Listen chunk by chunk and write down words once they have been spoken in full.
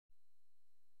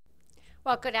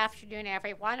Well, good afternoon,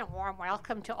 everyone. A warm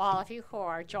welcome to all of you who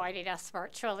are joining us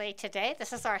virtually today.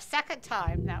 This is our second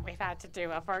time that we've had to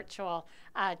do a virtual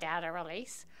data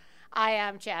release. I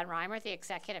am Jan Reimer, the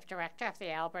Executive Director of the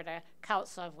Alberta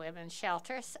Council of Women's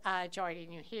Shelters,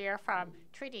 joining you here from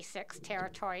Treaty 6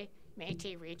 Territory,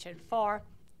 Métis Region 4.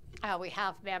 We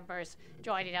have members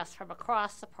joining us from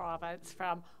across the province,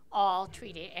 from all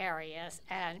treaty areas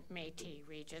and Métis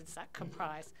regions that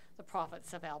comprise the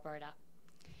province of Alberta.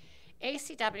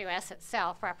 ACWS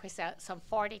itself represents some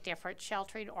 40 different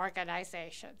sheltering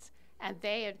organizations, and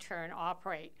they in turn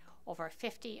operate over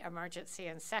 50 emergency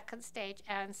and second stage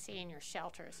and senior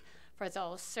shelters for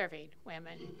those serving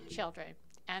women, children,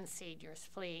 and seniors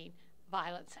fleeing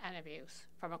violence and abuse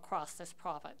from across this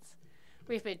province.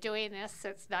 We've been doing this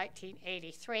since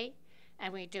 1983,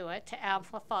 and we do it to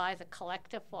amplify the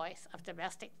collective voice of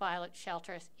domestic violence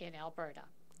shelters in Alberta.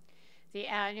 The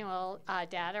annual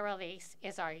data release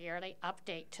is our yearly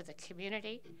update to the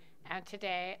community, and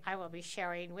today I will be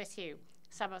sharing with you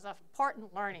some of the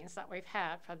important learnings that we've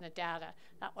had from the data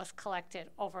that was collected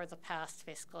over the past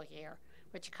fiscal year,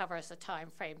 which covers the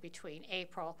time frame between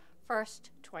April 1st,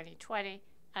 2020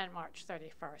 and March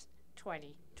 31st,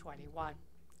 2021.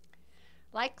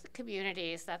 Like the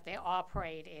communities that they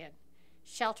operate in,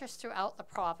 shelters throughout the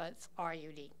province are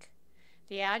unique.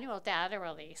 The annual data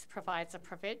release provides a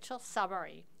provincial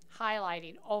summary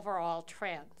highlighting overall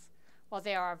trends. While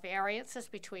there are variances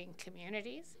between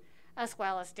communities, as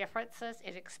well as differences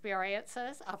in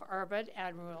experiences of urban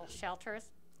and rural shelters,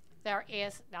 there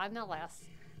is nonetheless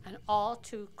an all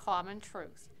too common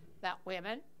truth that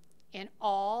women in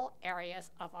all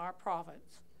areas of our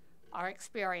province are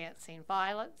experiencing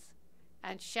violence,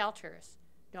 and shelters,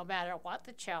 no matter what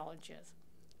the challenges,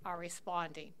 are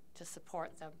responding to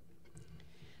support them.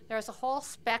 There's a whole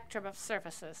spectrum of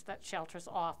services that shelters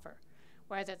offer,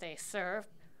 whether they serve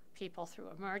people through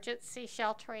emergency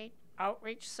sheltering,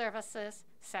 outreach services,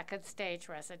 second stage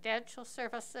residential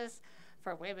services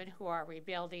for women who are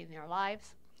rebuilding their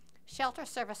lives. Shelter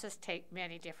services take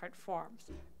many different forms,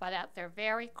 but at their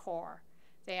very core,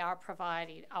 they are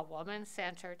providing a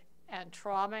woman-centered and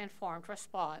trauma-informed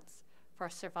response for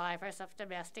survivors of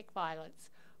domestic violence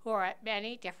who are at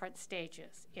many different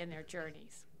stages in their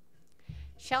journeys.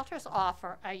 Shelters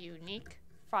offer a unique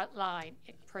frontline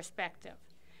perspective,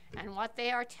 and what they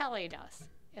are telling us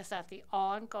is that the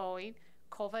ongoing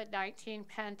COVID-19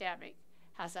 pandemic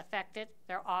has affected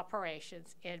their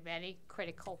operations in many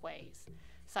critical ways,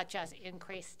 such as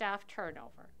increased staff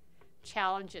turnover,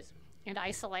 challenges in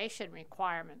isolation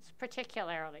requirements,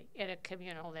 particularly in a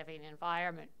communal living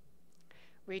environment,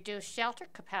 reduced shelter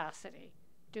capacity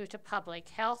due to public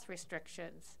health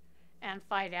restrictions, and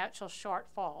financial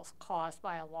shortfalls caused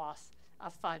by a loss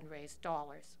of fundraised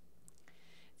dollars.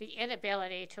 The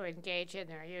inability to engage in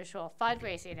their usual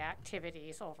fundraising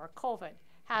activities over COVID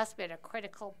has been a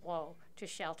critical blow to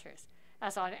shelters,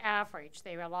 as on average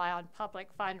they rely on public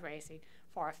fundraising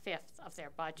for a fifth of their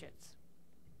budgets.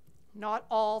 Not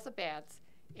all the beds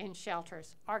in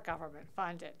shelters are government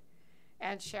funded,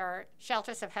 and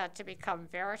shelters have had to become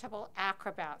veritable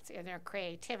acrobats in their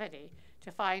creativity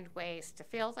to find ways to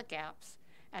fill the gaps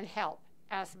and help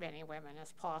as many women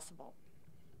as possible.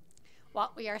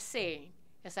 What we are seeing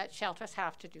is that shelters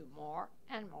have to do more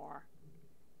and more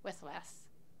with less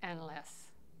and less.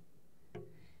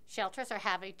 Shelters are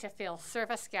having to fill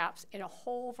service gaps in a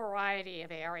whole variety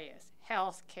of areas: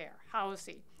 health care,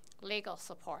 housing, legal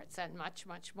supports, and much,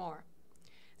 much more.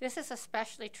 This is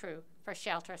especially true for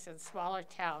shelters in smaller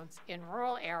towns in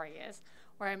rural areas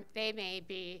where they may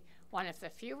be one of the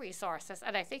few resources,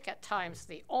 and I think at times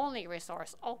the only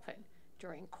resource open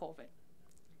during COVID.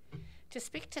 To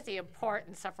speak to the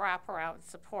importance of wraparound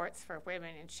supports for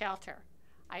women in shelter,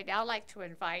 I'd now like to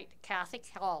invite Kathy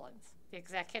Collins, the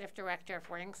Executive Director of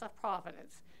Wings of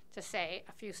Providence, to say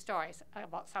a few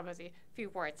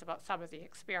words about some of the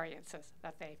experiences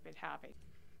that they've been having.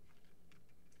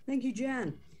 Thank you,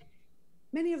 Jan.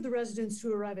 Many of the residents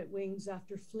who arrive at Wings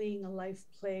after fleeing a life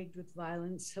plagued with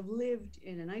violence have lived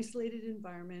in an isolated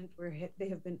environment where they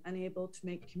have been unable to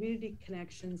make community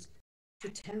connections to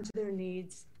tend to their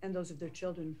needs and those of their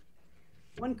children.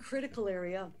 One critical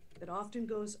area that often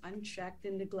goes unchecked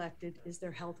and neglected is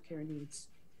their healthcare needs.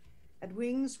 At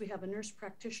Wings, we have a nurse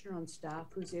practitioner on staff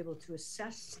who's able to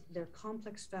assess their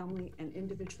complex family and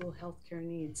individual healthcare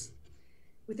needs.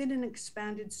 Within an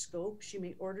expanded scope, she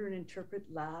may order and interpret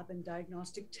lab and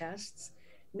diagnostic tests,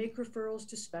 make referrals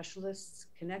to specialists,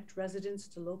 connect residents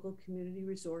to local community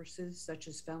resources such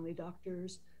as family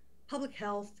doctors, public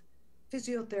health,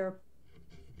 physiotherapists,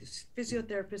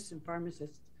 and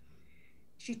pharmacists.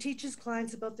 She teaches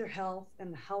clients about their health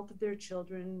and the health of their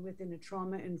children within a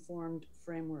trauma-informed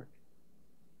framework.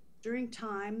 During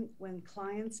time when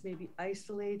clients may be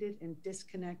isolated and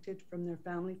disconnected from their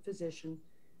family physician,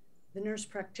 the nurse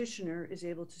practitioner is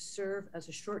able to serve as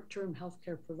a short-term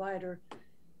healthcare provider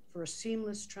for a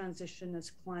seamless transition as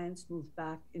clients move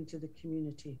back into the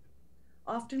community.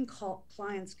 Often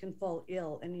clients can fall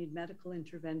ill and need medical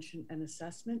intervention and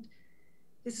assessment.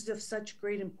 This is of such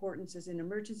great importance as in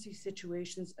emergency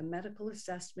situations, a medical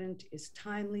assessment is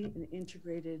timely and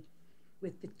integrated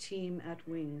with the team at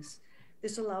Wings.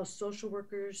 This allows social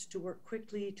workers to work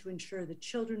quickly to ensure the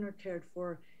children are cared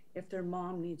for if their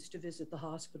mom needs to visit the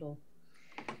hospital.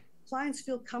 Clients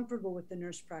feel comfortable with the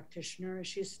nurse practitioner as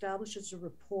she establishes a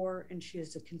rapport and she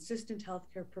is a consistent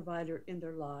healthcare provider in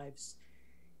their lives.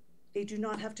 They do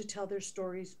not have to tell their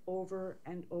stories over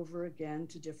and over again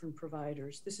to different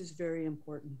providers. This is very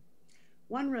important.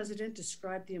 One resident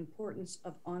described the importance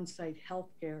of on-site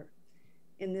healthcare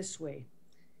in this way.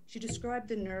 She described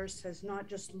the nurse as not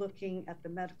just looking at the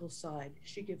medical side.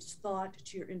 She gives thought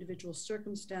to your individual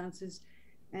circumstances,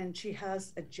 and she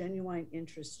has a genuine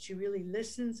interest. She really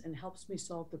listens and helps me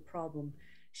solve the problem.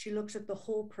 She looks at the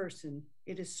whole person.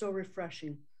 It is so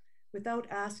refreshing. Without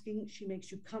asking, she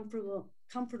makes you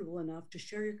comfortable enough to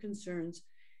share your concerns.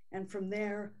 And from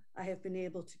there, I have been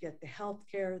able to get the health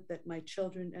care that my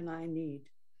children and I need.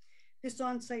 This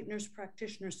on-site nurse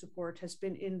practitioner support has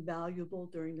been invaluable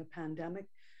during the pandemic,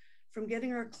 from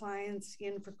getting our clients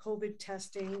in for COVID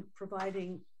testing,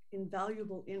 providing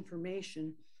invaluable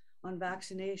information on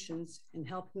vaccinations and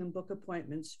helping them book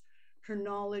appointments. Her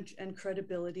knowledge and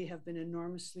credibility have been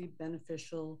enormously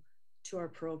beneficial to our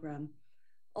program.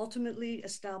 Ultimately,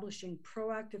 establishing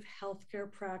proactive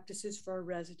healthcare practices for our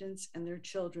residents and their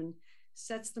children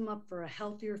sets them up for a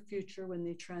healthier future when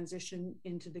they transition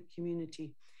into the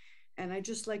community. And I'd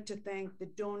just like to thank the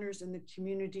donors in the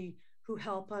community who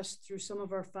help us through some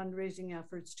of our fundraising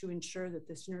efforts to ensure that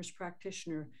this nurse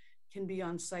practitioner can be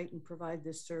on site and provide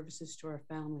this services to our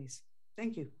families.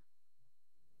 Thank you.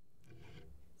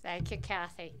 Thank you,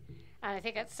 Kathy. And I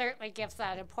think it certainly gives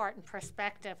that important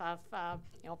perspective of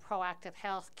proactive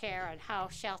health care and how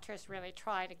shelters really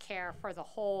try to care for the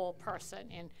whole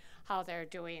person in how they're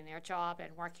doing their job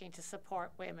and working to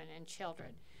support women and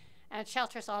children. And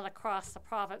shelters all across the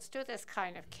province do this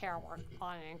kind of care work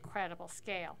on an incredible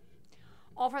scale.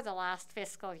 Over the last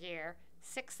fiscal year,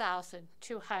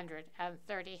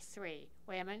 6,233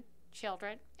 women,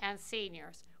 children, and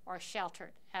seniors were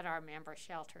sheltered at our member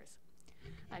shelters.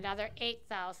 Another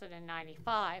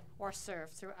 8,095 were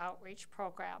served through outreach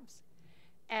programs.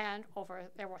 And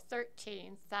there were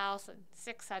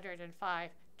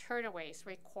 13,605 turnaways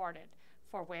recorded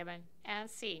for women and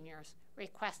seniors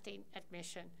requesting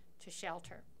admission to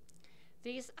shelter.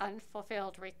 These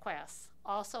unfulfilled requests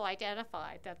also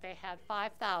identified that they had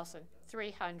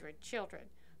 5,300 children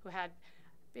who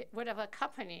would have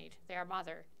accompanied their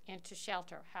mother into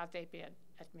shelter had they been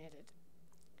admitted.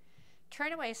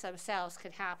 Turnaways themselves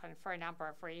can happen for a number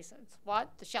of reasons. One,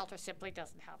 the shelter simply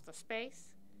doesn't have the space.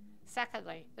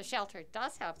 Secondly, the shelter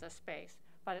does have the space,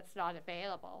 but it's not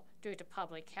available due to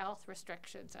public health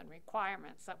restrictions and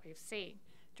requirements that we've seen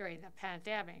during the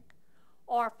pandemic.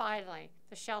 Or finally,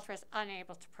 the shelter is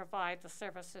unable to provide the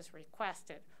services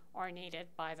requested or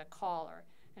needed by the caller.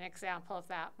 An example of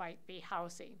that might be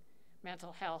housing,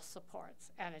 mental health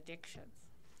supports, and addictions.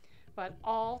 But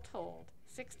all told,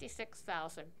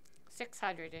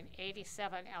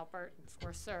 66,687 Albertans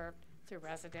were served through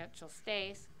residential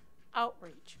stays,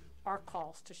 outreach, or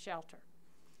calls to shelter.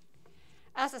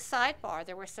 As a sidebar,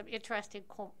 there were some interesting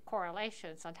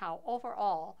correlations on how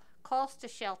overall calls to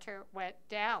shelter went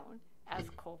down as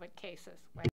COVID cases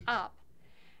went up.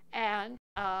 And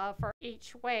for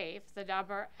each wave,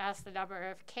 as the number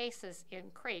of cases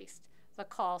increased, the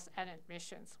calls and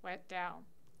admissions went down.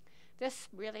 This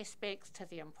really speaks to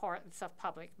the importance of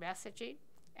public messaging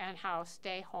and how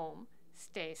stay home,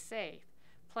 stay safe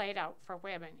played out for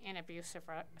women in abusive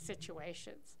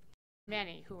situations.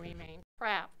 Many who remained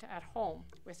trapped at home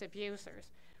with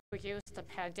abusers who used the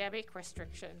pandemic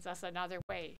restrictions as another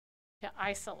way to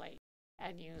isolate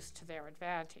and use to their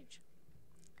advantage.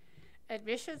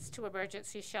 Admissions to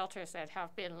emergency shelters that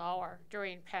have been lower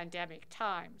during pandemic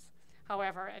times.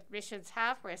 However, admissions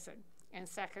have risen in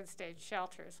second stage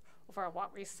shelters over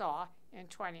what we saw in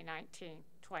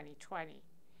 2019-2020.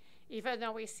 Even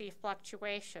though we see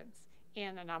fluctuations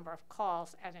in the number of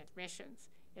calls and admissions,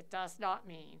 it does not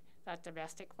mean that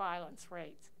domestic violence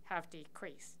rates have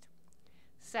decreased.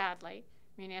 Sadly,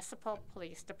 municipal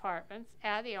police departments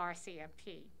and the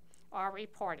RCMP are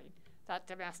reporting that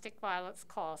domestic violence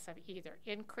calls have either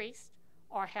increased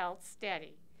or held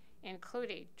steady,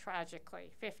 including,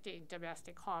 tragically, 15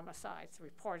 domestic homicides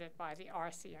reported by the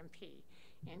RCMP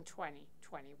in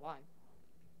 2021.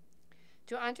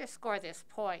 To underscore this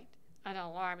point, an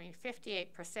alarming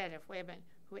 58% of women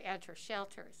who enter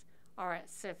shelters are at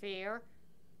severe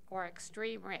or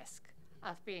extreme risk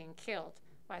of being killed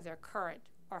by their current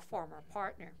or former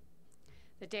partner.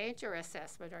 The Danger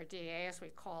Assessment, or DA as we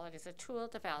call it, is a tool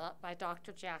developed by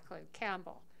Dr. Jacqueline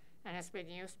Campbell and has been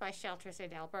used by shelters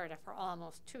in Alberta for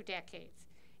almost 2 decades.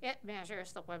 It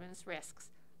measures the women's risks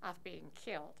of being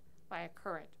killed by a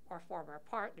current or former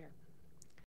partner.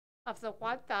 Of the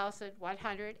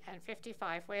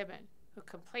 1,155 women who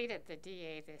completed the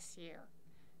DA this year,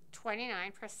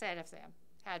 29% of them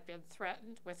had been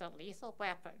threatened with a lethal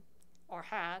weapon or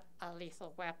had a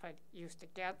lethal weapon used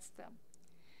against them.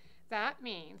 That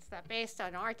means that based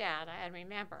on our data, and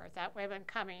remember that women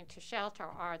coming to shelter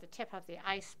are the tip of the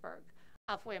iceberg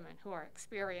of women who are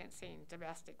experiencing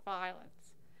domestic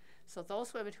violence. So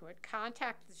those women who had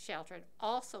contacted the shelter and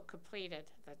also completed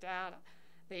the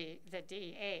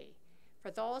DA.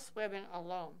 For those women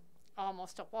alone,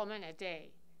 almost a woman a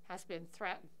day has been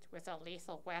threatened with a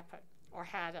lethal weapon or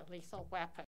had a lethal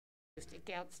weapon used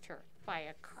against her by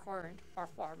a current or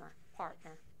former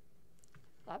partner.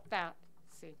 Let that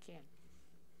sink in.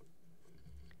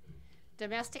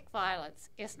 Domestic violence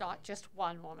is not just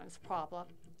one woman's problem,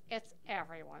 it's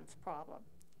everyone's problem.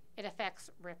 It affects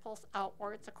ripples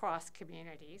outwards across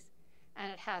communities,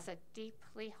 and it has a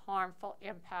deeply harmful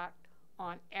impact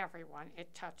on everyone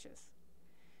it touches.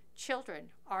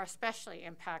 Children are especially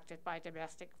impacted by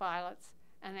domestic violence,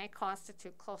 and they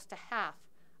constitute close to half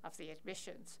of the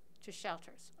admissions to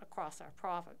shelters across our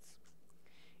province.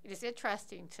 It is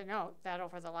interesting to note that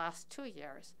over the last 2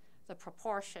 years, the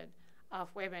proportion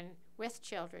of women with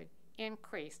children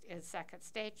increased in second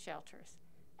stage shelters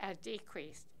and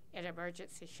decreased in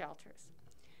emergency shelters.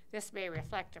 This may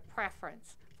reflect a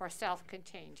preference for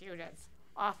self-contained units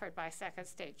offered by second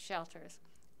stage shelters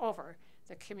over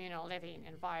the communal living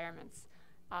environments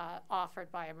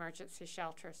offered by emergency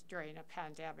shelters during a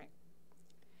pandemic.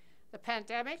 The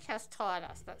pandemic has taught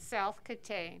us that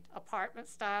self-contained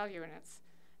apartment-style units,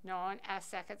 known as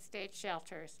second stage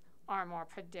shelters, are more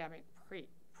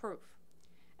pandemic-proof.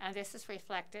 And this is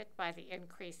reflected by the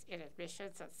increase in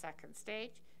admissions at second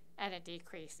stage and a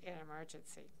decrease in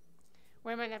emergency.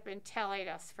 Women have been telling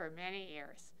us for many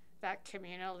years that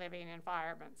communal living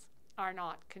environments are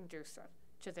not conducive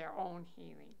to their own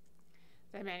healing.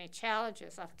 The many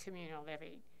challenges of communal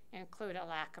living include a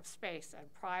lack of space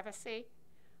and privacy,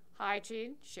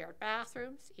 hygiene, shared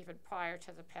bathrooms, even prior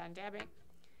to the pandemic,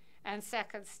 and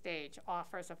second stage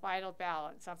offers a vital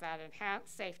balance of that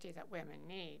enhanced safety that women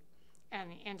need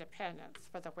and the independence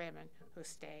for the women who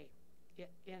stay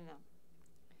in them.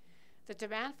 The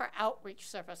demand for outreach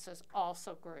services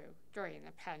also grew during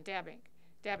the pandemic,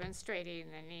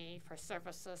 demonstrating the need for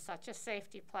services such as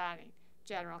safety planning,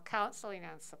 general counseling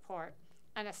and support,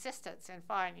 and assistance in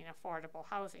finding affordable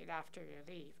housing after you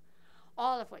leave,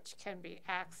 all of which can be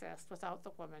accessed without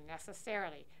the woman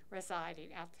necessarily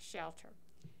residing at the shelter.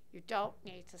 You don't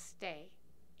need to stay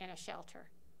in a shelter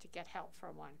to get help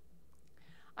from one.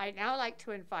 I'd now like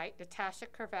to invite Natasha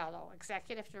Carvalho,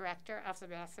 Executive Director of the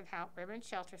Medicine Hat Women's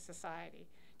Shelter Society,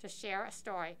 to share a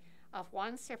story of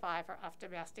one survivor of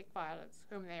domestic violence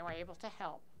whom they were able to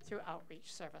help through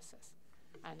outreach services.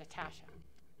 Natasha.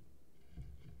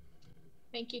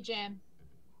 Thank you, Jan.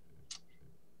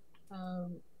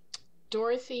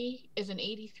 Dorothy is an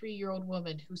 83-year-old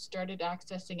woman who started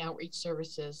accessing outreach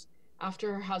services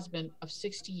after her husband of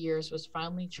 60 years was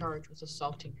finally charged with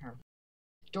assaulting her.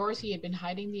 Dorothy had been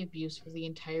hiding the abuse for the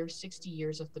entire 60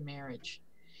 years of the marriage.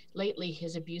 Lately,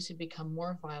 his abuse had become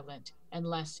more violent and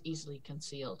less easily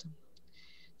concealed.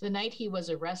 The night he was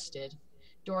arrested,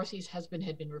 Dorothy's husband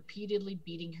had been repeatedly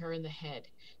beating her in the head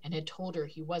and had told her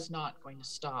he was not going to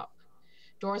stop.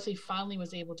 Dorothy finally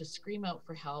was able to scream out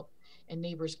for help, and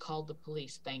neighbors called the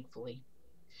police, thankfully.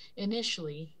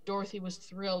 Initially, Dorothy was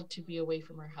thrilled to be away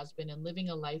from her husband and living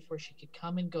a life where she could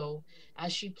come and go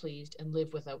as she pleased and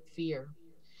live without fear.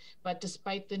 But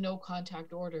despite the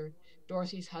no-contact order,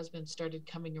 Dorothy's husband started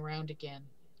coming around again.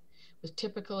 With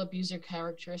typical abuser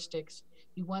characteristics,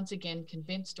 he once again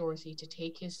convinced Dorothy to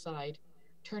take his side,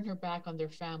 turn her back on their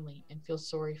family, and feel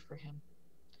sorry for him.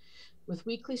 With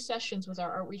weekly sessions with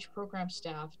our outreach program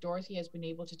staff, Dorothy has been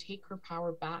able to take her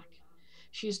power back.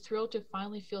 She is thrilled to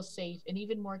finally feel safe and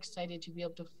even more excited to be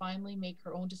able to finally make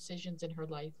her own decisions in her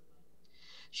life.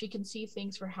 She can see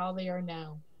things for how they are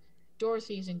now.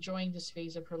 Dorothy is enjoying this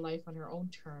phase of her life on her own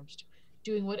terms,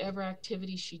 doing whatever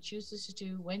activities she chooses to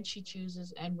do, when she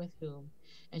chooses, and with whom,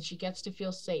 and she gets to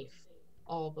feel safe,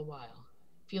 all the while.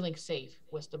 Feeling safe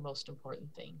was the most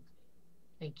important thing.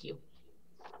 Thank you.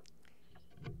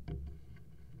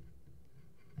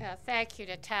 Thank you,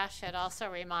 Natasha. It also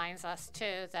reminds us,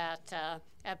 too, that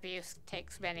abuse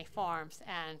takes many forms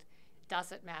and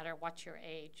doesn't matter what your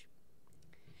age.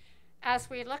 As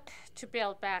we look to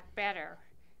build back better,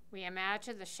 we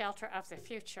imagine the shelter of the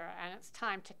future, and it's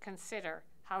time to consider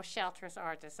how shelters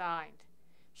are designed.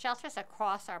 Shelters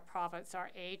across our province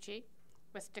are aging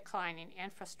with declining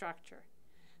infrastructure.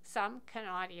 Some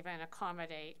cannot even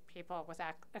accommodate people with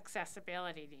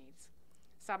accessibility needs.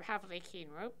 Some have leaking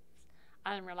roofs,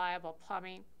 unreliable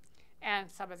plumbing, and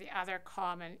some of the other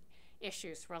common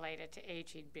issues related to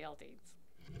aging buildings.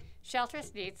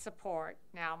 Shelters need support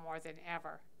now more than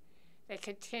ever. They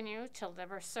continue to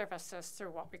deliver services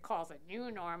through what we call the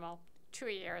new normal, 2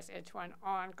 years into an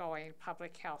ongoing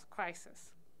public health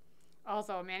crisis.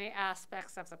 Although many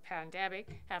aspects of the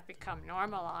pandemic have become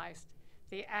normalized,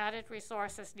 the added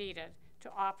resources needed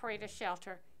to operate a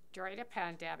shelter during a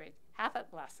pandemic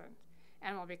haven't lessened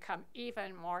and will become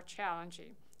even more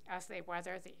challenging as they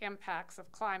weather the impacts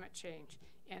of climate change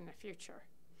in the future,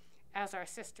 as our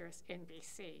sisters in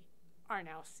BC are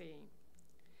now seeing.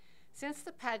 Since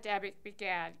the pandemic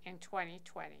began in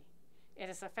 2020, it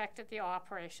has affected the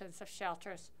operations of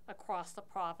shelters across the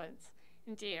province,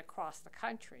 indeed across the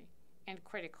country, in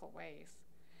critical ways.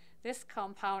 This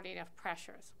compounding of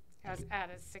pressures has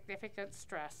added significant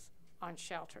stress on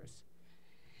shelters.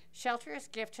 Shelters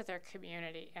give to their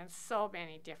community in so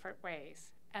many different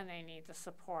ways, and they need the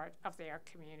support of their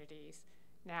communities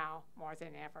now more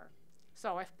than ever.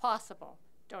 So if possible,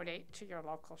 donate to your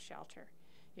local shelter.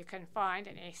 You can find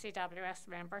an ACWS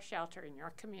member shelter in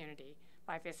your community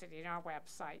by visiting our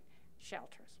website,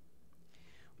 Shelters.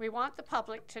 We want the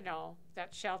public to know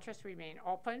that shelters remain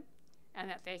open and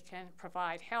that they can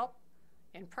provide help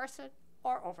in person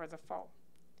or over the phone.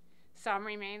 Some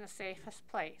remain the safest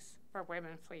place for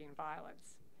women fleeing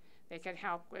violence. They can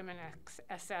help women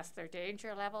assess their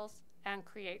danger levels and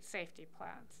create safety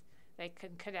plans. They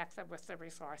can connect them with the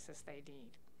resources they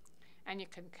need. And you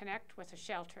can connect with a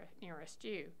shelter nearest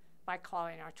you by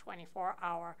calling our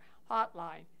 24-hour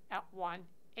hotline at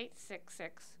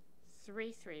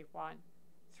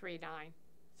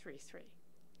 1-866-331-3933.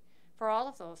 For all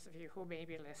of those of you who may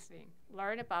be listening,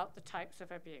 learn about the types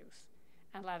of abuse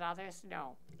and let others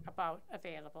know about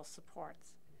available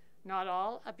supports. Not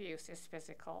all abuse is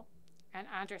physical, and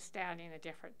understanding the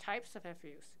different types of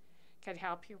abuse can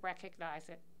help you recognize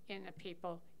it in the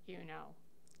people you know.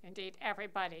 Indeed,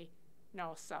 everybody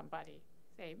knows somebody.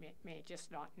 They may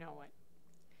just not know it.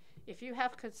 If you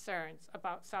have concerns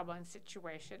about someone's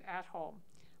situation at home,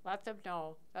 let them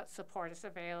know that support is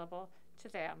available to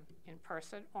them in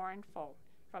person or in phone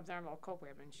from their local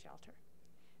women's shelter.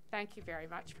 Thank you very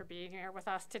much for being here with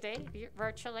us today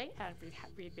virtually, and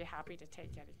we'd be happy to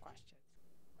take any questions.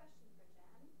 Question for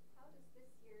Jan. How does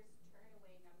this year's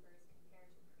turnaway numbers compare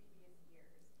to previous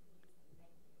years? Please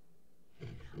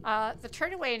and thank you. The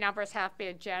turnaway numbers have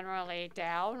been generally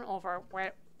down over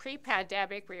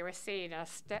pre-pandemic. We were seeing a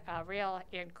real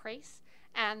increase,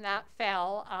 and that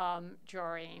fell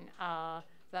during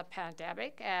the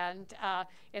pandemic, and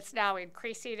it's now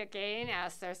increasing again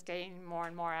as there's getting more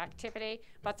and more activity,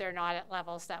 but they're not at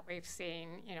levels that we've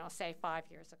seen, say 5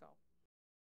 years ago.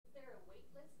 Is there a wait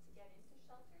list to get into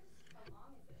shelters? How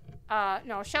long is it?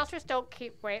 No, shelters don't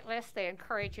keep wait lists. They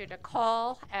encourage you to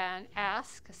call and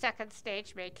ask. Second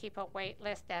stage may keep a wait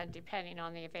list, and depending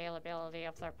on the availability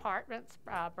of their apartments,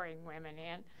 bring women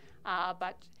in.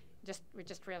 But we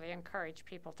just really encourage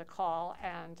people to call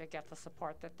and to get the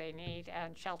support that they need,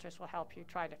 and shelters will help you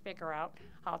try to figure out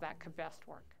how that could best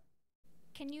work.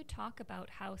 Can you talk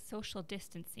about how social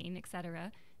distancing,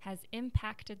 etc., has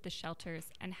impacted the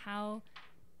shelters and how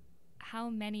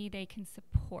many they can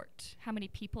support, how many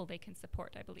people they can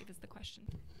support, I believe is the question.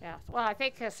 Yeah, well, I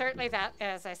think certainly that,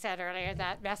 as I said earlier,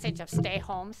 that message of stay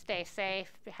home, stay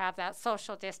safe, have that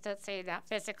social distancing, that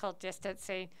physical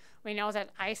distancing. We know that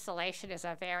isolation is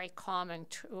a very common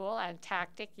tool and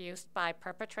tactic used by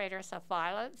perpetrators of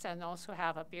violence and those who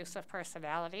have abusive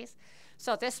personalities.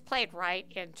 So this played right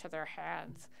into their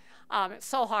hands. It's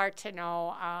so hard to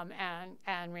know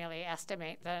and really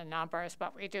estimate the numbers,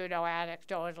 but we do know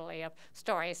anecdotally of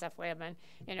stories of women,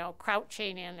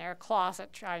 crouching in their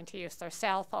closet trying to use their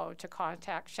cell phone to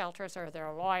contact shelters or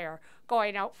their lawyer,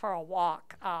 going out for a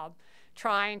walk,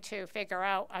 trying to figure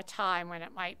out a time when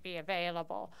it might be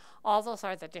available. All those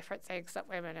are the different things that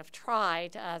women have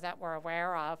tried that we're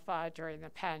aware of during the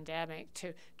pandemic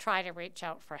to try to reach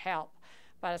out for help.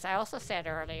 But as I also said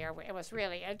earlier, it was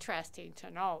really interesting to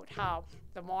note how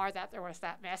the more that there was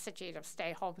that messaging of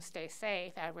stay home, stay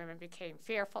safe, and women became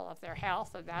fearful of their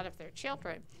health and that of their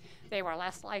children, they were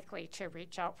less likely to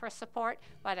reach out for support.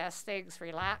 But as things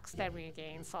relaxed, then we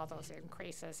again saw those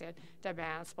increases in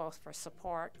demands both for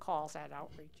support, calls, and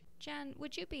outreach. Jan,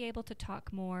 would you be able to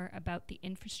talk more about the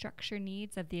infrastructure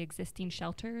needs of the existing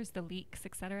shelters, the leaks,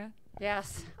 etc.?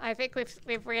 Yes, I think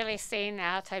we've really seen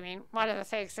that. I mean, one of the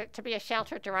things that to be a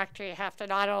shelter director, you have to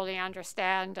not only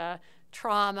understand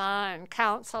trauma and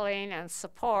counseling and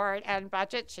support and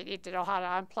budgets, you need to know how to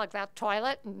unplug that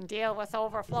toilet and deal with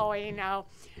overflowing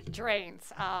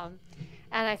drains. And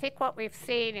I think what we've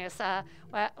seen is,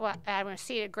 and we've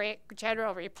seen a great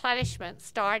general replenishment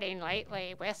starting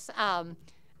lately with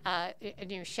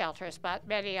new shelters, but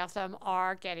many of them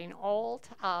are getting old.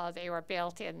 They were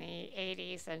built in the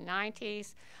 80s and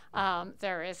 90s.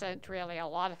 There isn't really a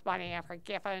lot of money ever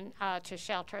given to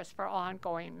shelters for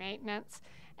ongoing maintenance,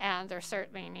 and there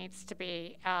certainly needs to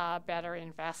be better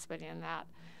investment in that.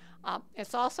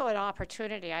 It's also an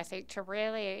opportunity, I think, to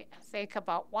really think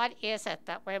about what is it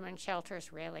that women's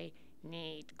shelters really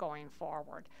need going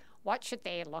forward. What should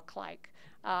they look like?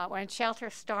 When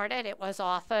shelters started, it was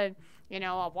often,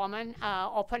 a woman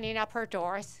opening up her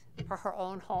doors for her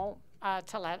own home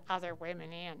to let other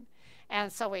women in. And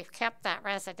so we've kept that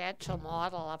residential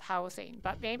model of housing,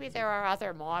 but maybe there are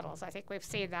other models. I think we've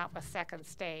seen that with Second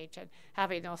Stage and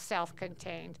having those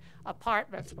self-contained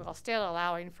apartments while still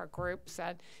allowing for groups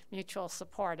and mutual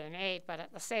support and aid, but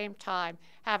at the same time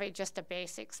having just a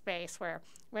basic space where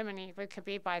women even could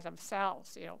be by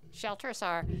themselves. Shelters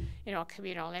are, a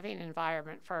communal living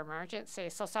environment for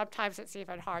emergencies, so sometimes it's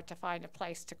even hard to find a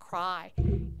place to cry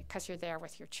because you're there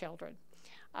with your children.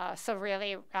 So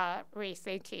really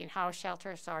rethinking how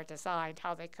shelters are designed,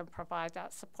 how they can provide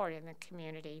that support in the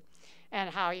community, and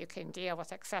how you can deal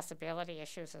with accessibility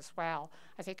issues as well,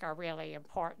 I think are really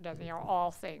important, and they are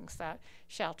all things that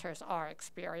shelters are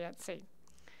experiencing.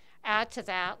 Add to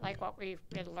that, like what we've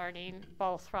been learning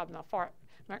both from the Fort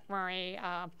McMurray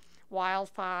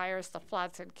wildfires, the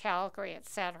floods in Calgary,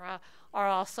 etc., are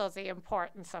also the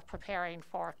importance of preparing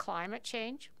for climate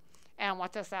change. And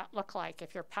what does that look like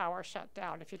if your power shut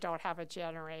down, if you don't have a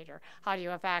generator? How do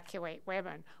you evacuate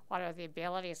women? What are the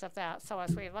abilities of that? So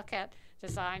as we look at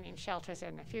designing shelters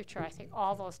in the future, I think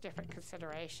all those different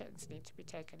considerations need to be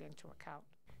taken into account.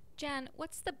 Jan,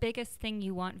 what's the biggest thing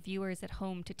you want viewers at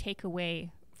home to take away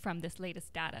from this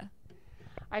latest data?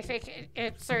 I think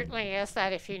it certainly is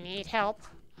that if you need help,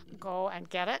 go and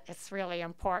get it. It's really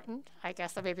important. I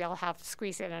guess that maybe I'll have to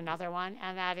squeeze in another one,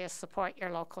 and that is support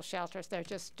your local shelters. They're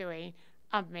just doing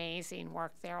amazing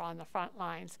work there on the front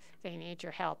lines. They need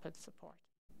your help and support.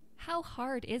 How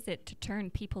hard is it to turn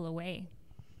people away?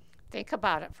 Think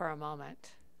about it for a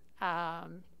moment.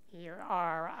 You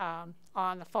are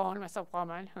on the phone with a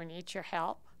woman who needs your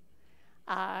help.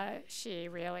 She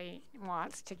really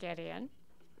wants to get in,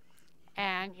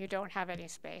 and you don't have any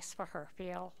space for her.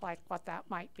 Feel like what that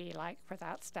might be like for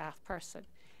that staff person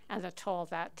and the toll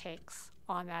that takes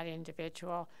on that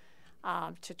individual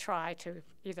to try to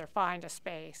either find a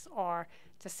space or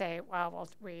to say, well,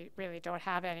 we really don't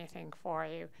have anything for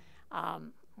you.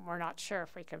 We're not sure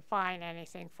if we can find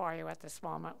anything for you at this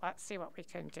moment. Let's see what we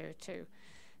can do to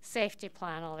safety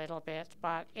plan a little bit,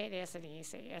 but it isn't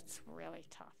easy. It's really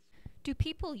tough. Do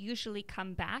people usually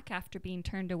come back after being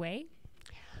turned away?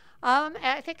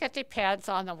 I think it depends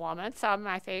on the woman. Some,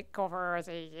 I think, over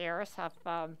the years have,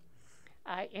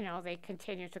 they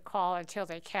continue to call until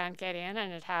they can get in,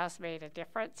 and it has made a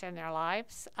difference in their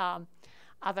lives.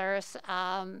 Others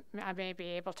may be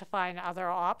able to find other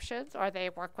options, or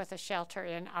they work with a shelter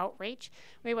in outreach.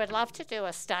 We would love to do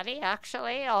a study,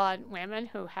 actually, on women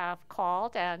who have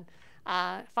called and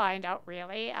find out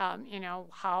really,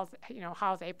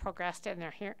 how they progressed in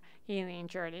their healing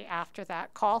journey after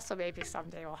that call. So maybe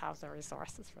someday we'll have the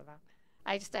resources for that.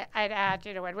 I'd add,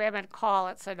 when women call,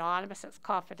 it's anonymous, it's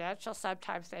confidential.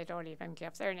 Sometimes they don't even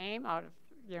give their name out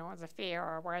of, the fear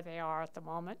or where they are at the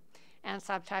moment. And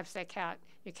sometimes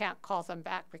you can't call them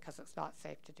back because it's not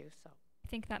safe to do so. I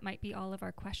think that might be all of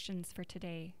our questions for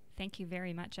today. Thank you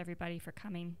very much, everybody, for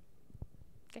coming.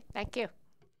 Okay, thank you.